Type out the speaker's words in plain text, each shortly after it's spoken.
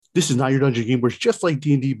This is not your dungeon game where it's just like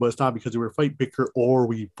D&D, but it's not because we're a fight picker or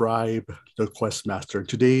we bribe the quest master.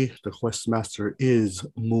 Today, the quest master is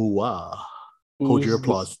Mua. Hold your Who's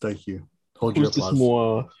applause. this? Thank you. Hold your Who's this applause.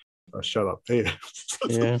 more? Shut up. Hey.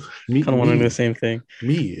 Yeah, me, kind of wondering me, the same thing.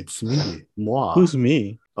 me. It's me. Moi. Who's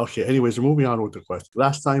me? Okay, anyways, we're moving on with the quest.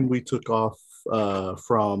 Last time we took off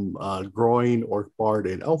from Groin, Orc Bard,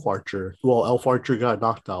 and Elf Archer. Well, Elf Archer got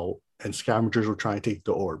knocked out, and scavengers were trying to take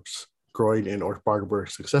the orbs. Groin and Orc Bard were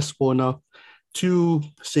successful enough to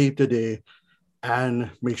save the day and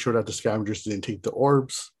make sure that the scavengers didn't take the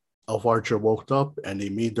orbs. Elf Archer woke up and they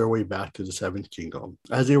made their way back to the Seventh Kingdom.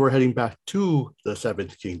 As they were heading back to the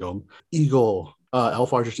Seventh Kingdom,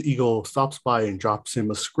 Elf Archer's eagle stops by and drops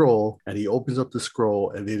him a scroll, and he opens up the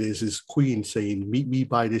scroll, and it is his queen saying, "Meet me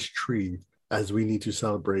by this tree as we need to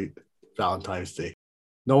celebrate Valentine's Day."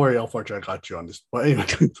 Don't worry, Elf Archer, I got you on this. But anyway,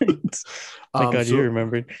 Thank God you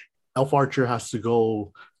remembered. Elf Archer has to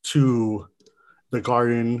go to the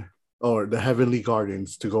garden or the Heavenly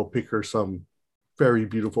Gardens to go pick her some very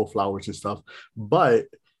beautiful flowers and stuff. But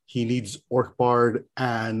he needs Orc Bard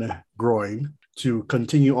and Groin to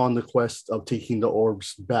continue on the quest of taking the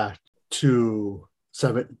orbs back to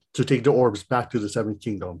the Seventh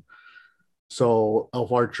Kingdom. So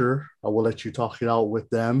Elf Archer, I will let you talk it out with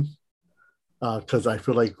them because I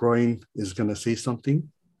feel like Groin is gonna say something.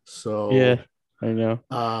 So Yeah, I know.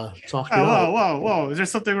 Talk it out. Whoa! Is there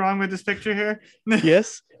something wrong with this picture here?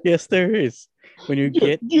 Yes, there is. When you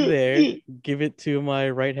get there, give it to my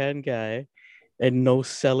right hand guy, and no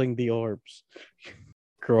selling the orbs.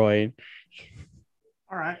 Groin.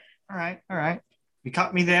 All right. You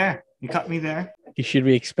caught me there. You should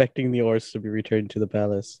be expecting the orbs to be returned to the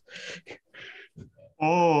palace.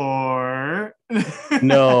 Or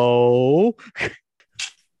No.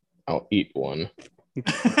 I'll eat one.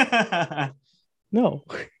 No.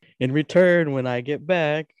 In return, when I get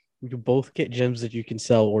back, we can both get gems that you can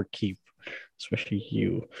sell or keep. Especially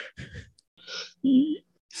you.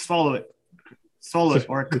 Swallow it,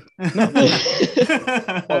 orc.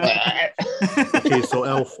 Okay, so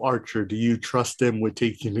Elf Archer, do you trust them with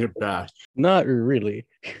taking it back? Not really.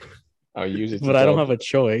 I'll use it. But I don't have a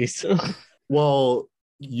choice. Well,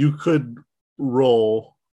 you could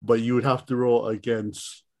roll, but you would have to roll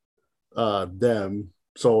against them.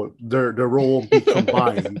 So their roll won't be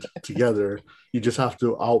combined together. You just have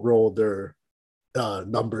to outroll their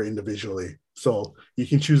number individually. So you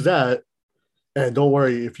can choose that. And don't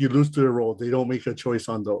worry, if you lose to the roll, they don't make a choice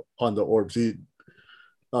on the orbs.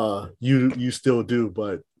 You still do,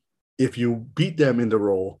 but if you beat them in the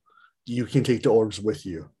roll, you can take the orbs with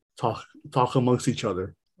you. Talk amongst each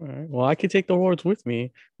other. All right. Well, I can take the orbs with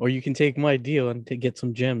me, or you can take my deal and get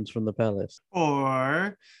some gems from the palace.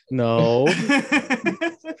 Or no.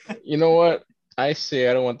 You know what? I say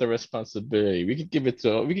I don't want the responsibility. We could give it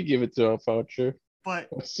to Elf Archer. But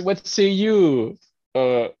what say you?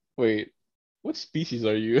 Wait. What species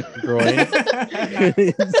are you? Groin.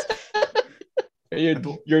 You're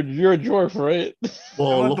a dwarf, right?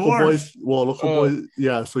 Well, local boys.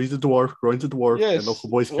 Yeah, so he's a dwarf. Groin's a dwarf, yes. and local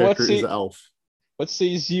boy's character is an elf. What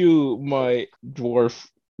says you, my dwarf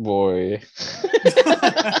boy?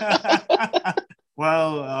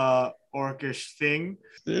 Well, orcish thing.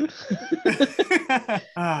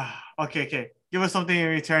 Okay. Give us something in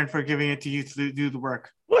return for giving it to you to do the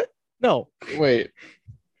work. What? No. Wait.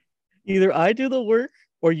 Either I do the work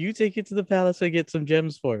or you take it to the palace and get some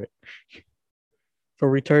gems for it. For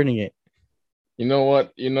returning it. You know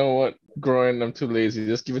what? Groin, I'm too lazy.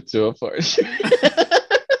 Just give it to Elf Archer.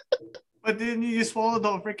 But didn't you just swallow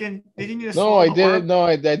the freaking? Didn't you just No, swallow I the didn't. orb? No,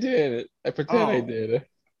 I did. I pretend I did.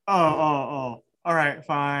 Oh. All right,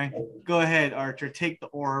 fine. Go ahead, Archer. Take the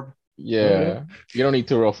orb. Yeah, you don't need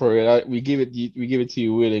to roll for it. We give it to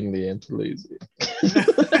you willingly. I'm too lazy.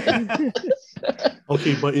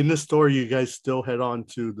 Okay, but in the story, you guys still head on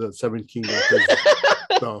to the Seventh Kingdom.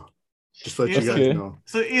 So, just let you guys know.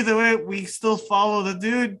 So either way, we still follow the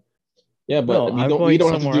dude. Yeah, but we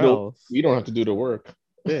don't have to do the work.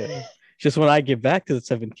 Yeah. Just when I get back to the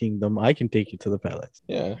Seventh Kingdom, I can take you to the palace.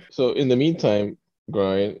 Yeah. So in the meantime,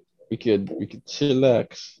 Brian, we could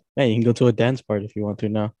chillax. Hey, you can go to a dance party if you want to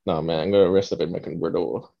now. Nah, man, I'm gonna rest up in my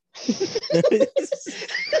convertible.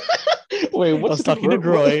 Wait, what's I was talking to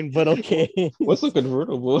Groin, but okay. What's a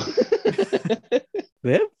convertible?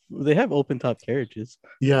 They have open top carriages.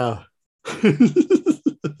 Yeah.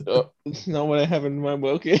 Not what I have in mind, but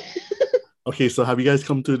okay. Okay, so have you guys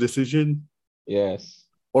come to a decision? Yes.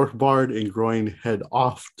 Orc Bard and Groin head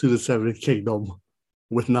off to the Seventh Kingdom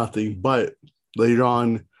with nothing, but later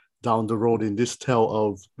on down the road in this tale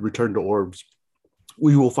of Return to Orbs,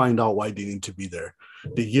 we will find out why they need to be there.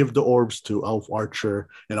 They give the orbs to Elf Archer,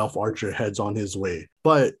 and Elf Archer heads on his way.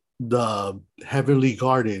 But the Heavenly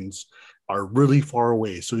Gardens are really far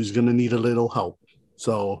away, so he's gonna need a little help.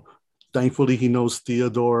 So thankfully, he knows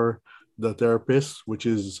Theodore, the therapist, which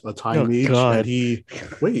is a time mage, God. and he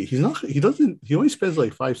only spends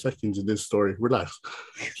like 5 seconds in this story. Relax.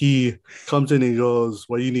 He comes in and goes,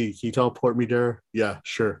 "What do you need? Can you teleport me there?" "Yeah,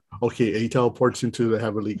 sure." "Okay," and he teleports into the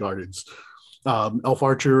Heavenly Gardens. Elf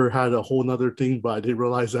Archer had a whole nother thing, but I didn't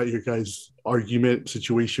realize that your guys' argument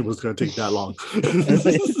situation was going to take that long.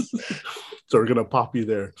 So we're going to pop you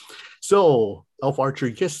there. So Elf Archer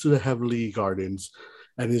gets to the Heavenly Gardens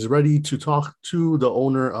and is ready to talk to the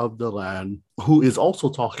owner of the land, who is also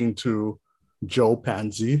talking to Joe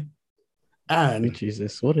Pansy and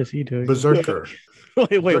Jesus, what is he doing? Berserker. Wait,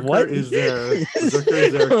 Berserker what? is there.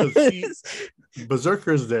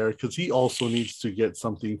 Berserker is there because he also needs to get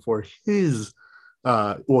something for his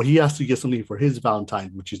he has to get something for his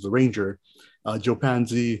Valentine, which is the Ranger. Joe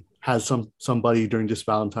Pansy has somebody during this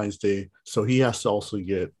Valentine's Day, so he has to also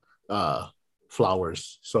get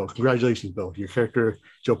flowers. So congratulations, Bill. Your character,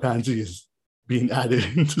 Joe Pansy, is being added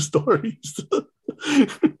into stories.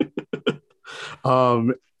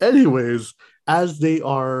 Anyways, as they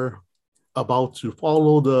are about to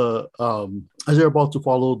follow the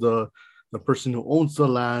person who owns the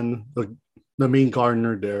land, the main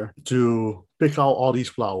gardener there, to pick out all these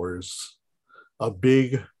flowers, a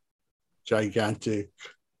big, gigantic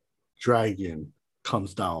dragon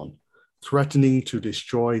comes down, threatening to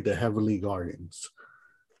destroy the Heavenly Gardens.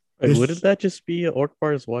 Wait, wouldn't that just be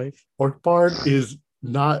Orkbar's wife? Orkbar is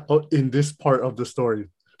not in this part of the story.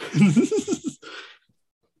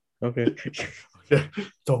 Okay. Okay,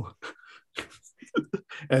 so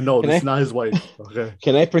and no, this is not his wife. Okay.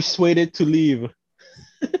 Can I persuade it to leave?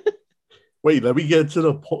 Wait, let me get to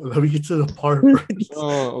the part first.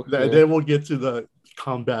 Oh, okay. Then we'll get to the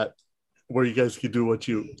combat where you guys can do what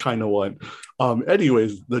you kind of want.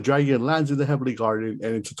 Anyways, the dragon lands in the Heavenly Garden,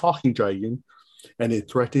 and it's a talking dragon, and it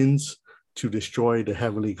threatens to destroy the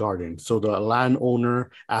Heavenly Garden. So the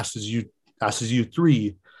landowner asks you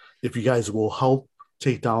three if you guys will help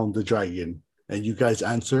take down the dragon, and you guys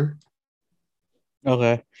answer.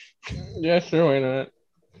 Okay. Yeah, sure, why not?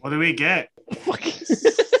 What do we get?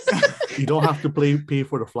 You don't have to pay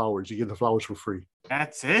for the flowers. You get the flowers for free.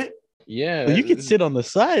 That's it? Yeah. Well, you can sit on the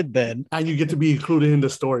side then. And you get to be included in the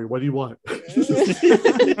story. What do you want?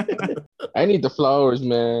 I need the flowers,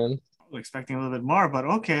 man. I was expecting a little bit more, but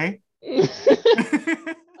okay. I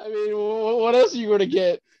mean, what else are you going to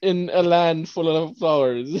get in a land full of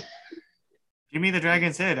flowers? Give me the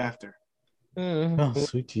dragon's head after. Oh,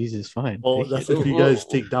 sweet Jesus, fine. Well, Take that's it. if you guys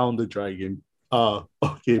take down the dragon.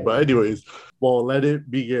 Okay, but anyways, well, let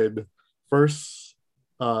it begin. First,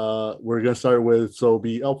 we're gonna start with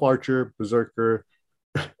be Elf Archer, Berserker,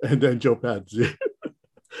 and then Joe Pansy.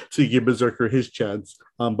 So you give Berserker his chance.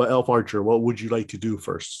 But Elf Archer, what would you like to do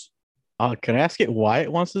first? Can I ask it why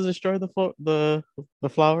it wants to destroy the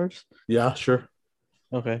flowers? Yeah, sure.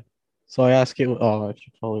 Okay. So I ask it. Oh, I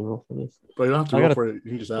should probably roll for this. But you don't have to roll for it.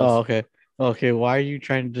 You can just ask. Oh, okay. Okay. Why are you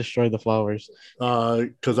trying to destroy the flowers?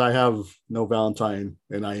 Because I have no Valentine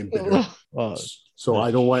and I am bitter. So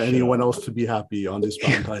I don't want anyone else to be happy on this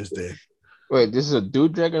Valentine's Day. Wait, this is a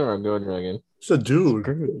dude dragon or a girl dragon? It's a dude.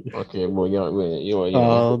 Okay. Okay, well, you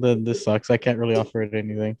Oh, then this sucks. I can't really offer it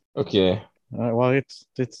anything. Okay. Well,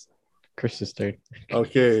 it's Chris's turn.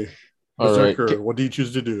 Okay. All right. Berserker, what do you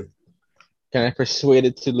choose to do? Can I persuade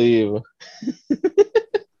it to leave?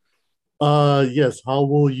 Yes. How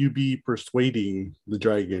will you be persuading the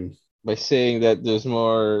dragon? By saying that there's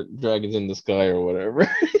more dragons in the sky or whatever.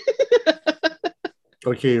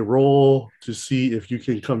 Okay, roll to see if you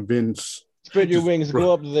can convince. Spread your Just wings,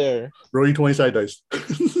 go up there. Roll your 20 side dice.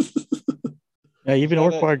 Yeah, even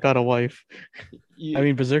Well, Orkbar got a wife. I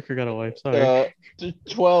mean, Berserker got a wife. Sorry.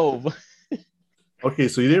 12. Okay,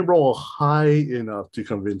 so you didn't roll high enough to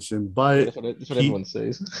convince him, but That's what everyone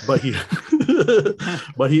says. but he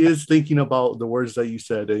but he is thinking about the words that you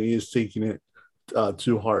said, and he is taking it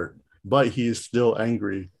to heart. But he is still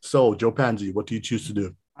angry. So, Joe Pansy, what do you choose to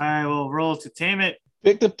do? I will roll to tame it.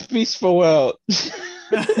 Pick the peaceful well.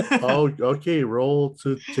 Oh, okay, roll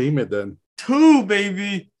to tame it then. 2,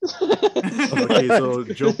 baby. Okay, so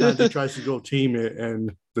Joe Pansy tries to go tame it,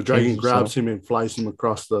 and the dragon grabs him and flies him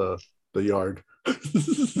across the yard.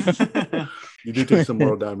 You do take some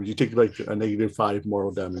moral damage. You take like a -5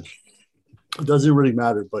 moral damage. It doesn't really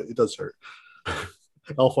matter, but it does hurt.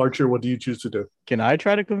 Elf Archer, what do you choose to do? Can I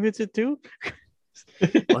try to convince it too?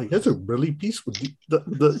 Like, that's a really peaceful.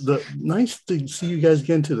 The nice to see you guys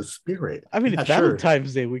get into the spirit. I mean, Yeah, it's sure.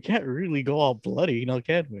 Valentine's Day. We can't really go all bloody,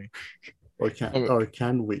 can we? or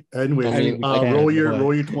can we? Anyways, I mean, roll but your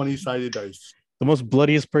 20-sided dice. the most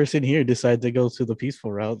bloodiest person here decided to go to the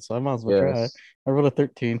peaceful route, so I might as well try. yes. I rolled a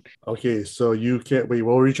 13. Okay, so you can't wait.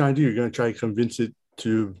 What were you trying to do? You're gonna try to convince it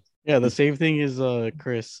to. Yeah, the same thing as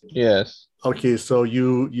Chris. Yes. Okay, so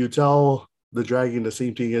you tell the dragon the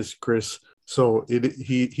same thing as Chris. So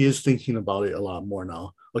he is thinking about it a lot more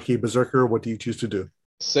now. Okay, Berserker, what do you choose to do?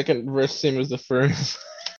 Second verse same as the first.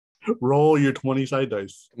 Roll your 20-sided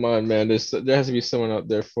dice. Come on, man. There has to be someone out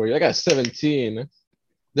there for you. I got 17.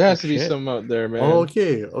 There has to be Shit. someone out there, man.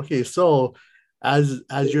 Okay. So as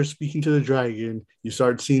you're speaking to the dragon, you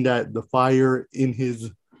start seeing that the fire in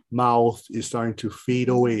his mouth is starting to fade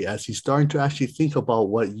away as he's starting to actually think about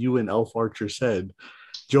what you and Elf Archer said.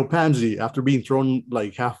 Joe Pansy, after being thrown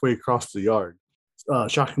like halfway across the yard,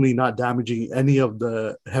 shockingly not damaging any of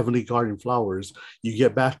the Heavenly Garden flowers, you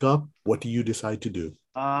get back up. What do you decide to do?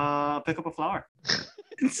 Pick up a flower.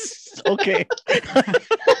 Okay.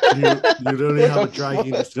 You literally have a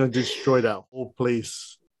dragon that's going to destroy that whole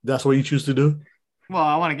place. That's what you choose to do? Well,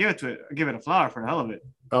 I want to give it a flower for the hell of it.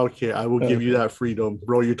 Okay, I will give you that freedom.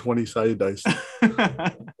 Roll your 20-sided dice.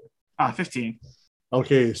 15.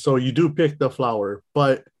 Okay, so you do pick the flower,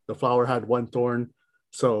 but the flower had one thorn,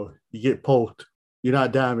 so you get poked. You're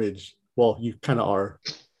not damaged. Well, you kind of are,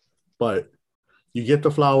 but you get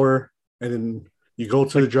the flower, and then you go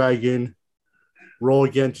to the dragon, roll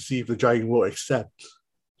again to see if the dragon will accept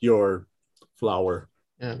your flower.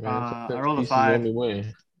 Yeah, man. I rolled a 5. Only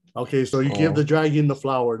way. Okay, so you give the dragon the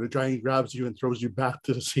flower. The dragon grabs you and throws you back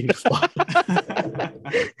to the same spot.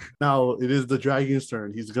 Now it is the dragon's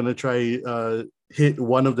turn. He's gonna try hit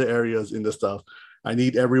one of the areas in the stuff. I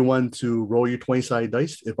need everyone to roll your 20-sided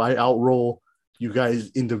dice. If I outroll you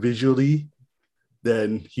guys individually,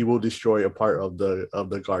 then he will destroy a part of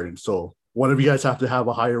the garden. So one of you guys have to have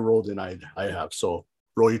a higher roll than I have. So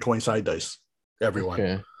roll your 20-sided dice, everyone.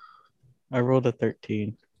 Okay. I rolled a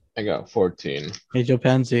 13. I got 14. Hey, Joe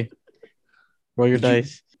Pansy. Roll your Did you-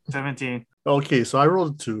 dice. 17. Okay, so I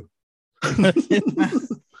rolled a 2.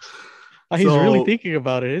 He's So- really thinking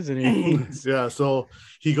about it, isn't he? Yeah, so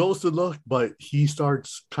he goes to look, but he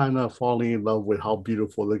starts kind of falling in love with how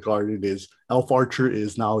beautiful the garden is. Elf Archer,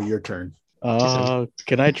 is now your turn.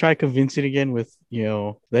 Can I try convincing again with,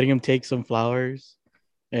 letting him take some flowers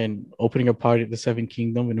and opening a party at the Seven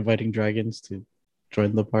Kingdom and inviting dragons to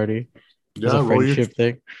join the party? As Yeah, a friendship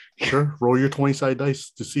thing. Sure. Roll your 20-sided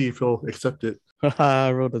dice to see if he'll accept it. I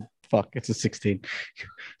rolled a fuck. It's a 16.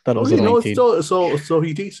 Thought it was Okay, a no, 19. it's still, so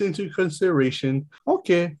he takes into consideration.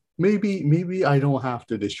 Okay, maybe I don't have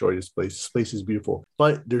to destroy this place. This place is beautiful,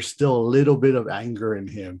 but there's still a little bit of anger in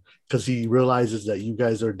him because he realizes that you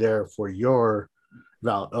guys are there for your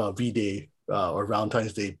V-Day or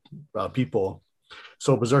Valentine's Day people.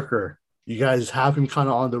 So Berserker, you guys have him kind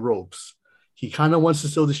of on the ropes. He kind of wants to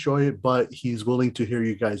still destroy it, but he's willing to hear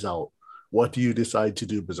you guys out. What do you decide to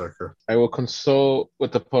do, Berserker? I will consult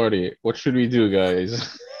with the party. What should we do,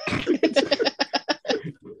 guys?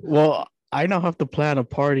 Well, I now have to plan a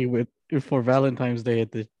party for Valentine's Day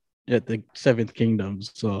at the Seventh Kingdom.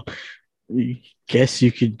 So I guess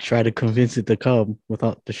you could try to convince it to come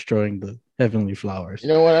without destroying the heavenly flowers. You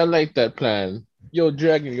know what? I like that plan. Yo,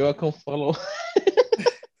 Dragon, you want to come follow?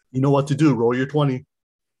 You know what to do. Roll your 20.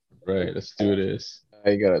 Right, let's do this.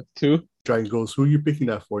 I got a 2. Dragon goes, who are you picking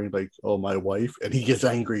that for? And you're like, oh, my wife. And he gets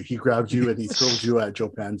angry. He grabs you and he throws you at Joe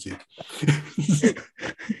Pansy.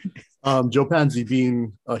 Joe Pansy,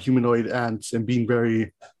 being a humanoid ant and being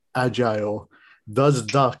very agile, does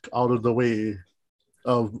duck out of the way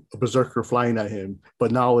of a berserker flying at him.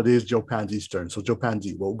 But now it is Joe Pansy's turn. So Joe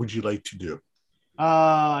Pansy, what would you like to do?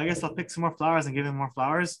 I guess I'll pick some more flowers and give him more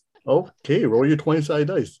flowers. Okay, roll your 20-sided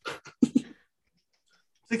dice.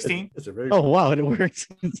 16. It's a very Oh wow, it works.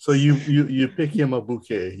 So you pick him a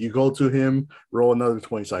bouquet. You go to him, roll another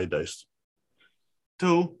 20-sided dice.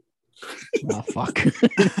 2. Oh fuck.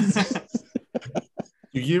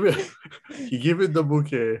 You give it the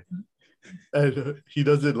bouquet, and he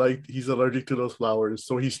doesn't like. He's allergic to those flowers,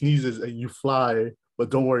 so he sneezes and you fly.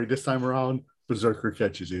 But don't worry, this time around, Berserker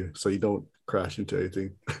catches you, so you don't crash into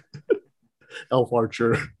anything. Elf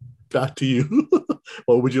Archer, back to you.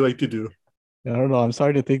 What would you like to do? I don't know. I'm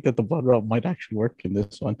starting to think that the blood route might actually work in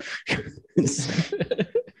this one.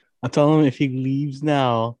 I tell him if he leaves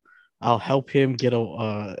now, I'll help him get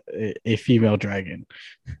a female dragon.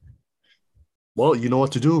 Well, you know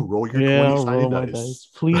what to do. Roll your I'll 20-sided roll my dice. dice.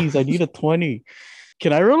 Please, I need a 20.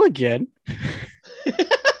 Can I roll again? What'd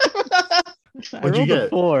you I rolled a get?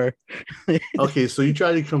 4. Okay, so you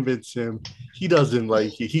try to convince him. He doesn't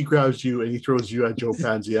like it. He grabs you and he throws you at Joe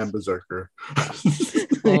Pansy and Berserker.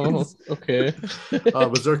 Oh, okay.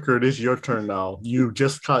 Berserker, it is your turn now. You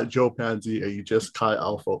just caught Joe Pansy and you just caught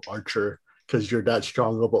Alpha Archer because you're that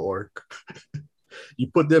strong of an orc. You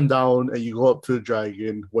put them down and you go up to the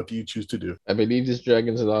dragon. What do you choose to do? I believe this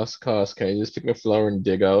dragon's a lost cause. Can you just pick a flower and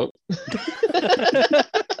dig out?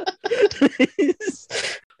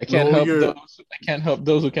 I can't Roll help your- those. I can't help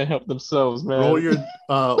those who can't help themselves, man. Roll your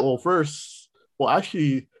first. Well,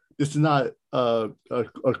 actually, this is not a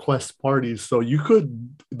quest party, so you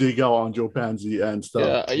could dig out on Joe Pansy and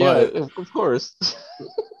stuff. yeah, of course.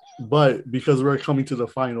 But because we're coming to the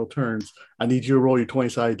final turns, I need you to roll your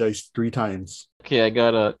 20-sided dice 3 times. Okay, I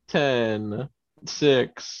got a 10,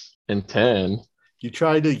 6, and 10. You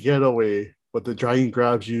try to get away, but the dragon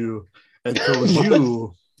grabs you and throws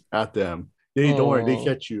you at them. Don't worry, they Oh.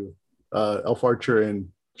 catch you. Elf Archer and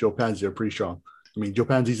Joe Pansy are pretty strong. I mean, Joe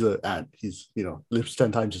Pansy's an ant. He's, lifts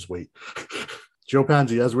 10 times his weight. Joe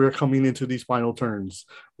Pansy, as we're coming into these final turns,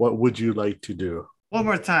 what would you like to do? One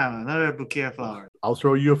more time, another bouquet of flowers. I'll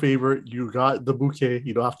throw you a favor. You got the bouquet.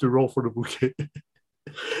 You don't have to roll for the bouquet.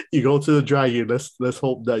 You go to the dragon. Let's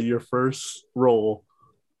hope that your first roll,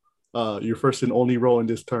 your first and only roll in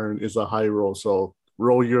this turn is a high roll. So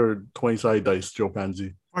roll your 20-sided dice, Joe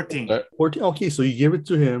Pansy. 14. 14. Okay, so you give it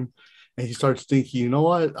to him, and he starts thinking, you know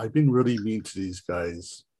what? I've been really mean to these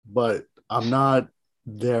guys, but I'm not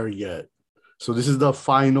there yet. So this is the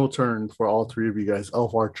final turn for all 3 of you guys.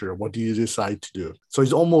 Elf Archer, what do you decide to do? So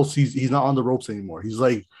he's not on the ropes anymore. He's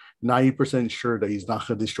like 90% sure that he's not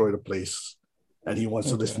gonna destroy the place, and he wants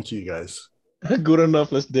to listen to you guys. Good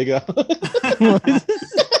enough. Let's dig out.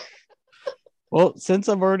 Well, since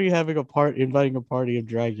I'm already inviting a party of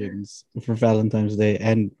dragons for Valentine's Day,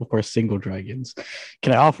 and of course single dragons,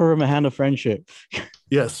 can I offer him a hand of friendship?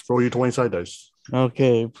 Yes, roll your 20-sided dice.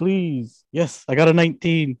 Okay, please. Yes, I got a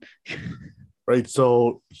 19. Right,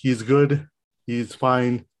 so he's good. He's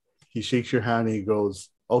fine. He shakes your hand and he goes,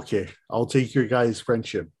 okay, I'll take your guys'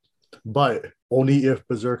 friendship, but only if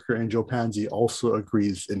Berserker and Joe Pansy also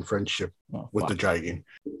agrees in friendship with the dragon.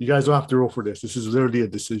 You guys don't have to roll for this. This is literally a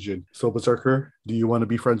decision. So Berserker, do you want to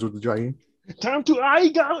be friends with the dragon? Time to eye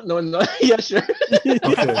out. No. Yeah, sure.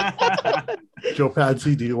 Okay. Joe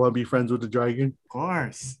Pansy, do you want to be friends with the dragon? Of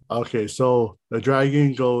course. Okay, so the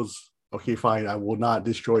dragon goes, okay, fine, I will not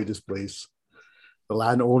destroy this place. The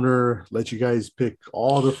landowner lets you guys pick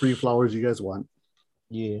all the free flowers you guys want.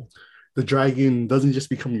 Yeah. The dragon doesn't just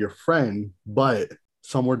become your friend, but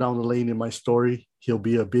somewhere down the lane in my story, he'll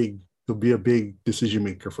be a big decision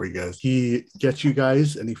maker for you guys. He gets you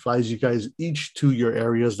guys and he flies you guys each to your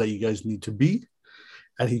areas that you guys need to be.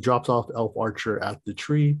 And he drops off Elf Archer at the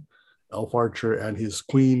tree. Elf Archer and his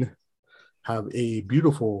queen have a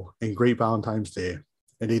beautiful and great Valentine's Day.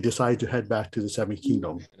 And they decide to head back to the Seventh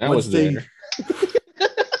Kingdom. I was there.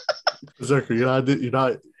 Berserker, you're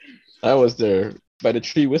not. I was there by the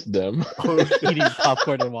tree with them. Eating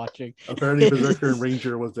popcorn and watching. Apparently, Berserker and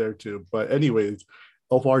Ranger was there too. But anyways,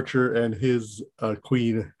 Elf Archer and his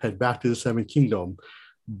queen head back to the Seventh Kingdom,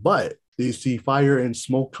 but they see fire and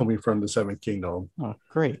smoke coming from the Seventh Kingdom, Oh,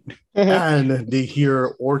 great. and they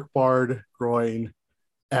hear Orc Bard, Groin,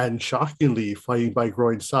 and shockingly fighting by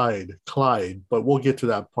Groin's side, Clyde. But we'll get to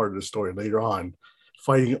that part of the story later on,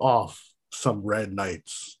 fighting off some Red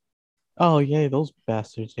Knights. Oh, yay, those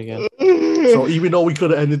bastards again. So even though we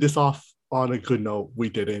could have ended this off on a good note, we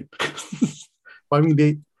didn't. But I mean,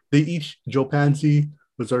 they each, Joe Pansy,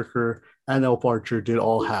 Berserker, and Elf Archer did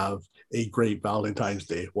all have a great Valentine's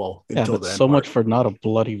Day. Well, Yeah, until but the end so part. much for not a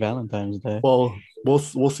bloody Valentine's Day. Well,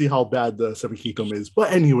 we'll see how bad the Seventh Kingdom is.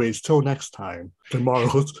 But anyways, till next time, good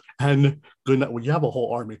morrows and good night. Well, you have a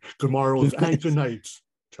whole army. Good morrows and good nights,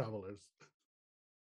 travelers.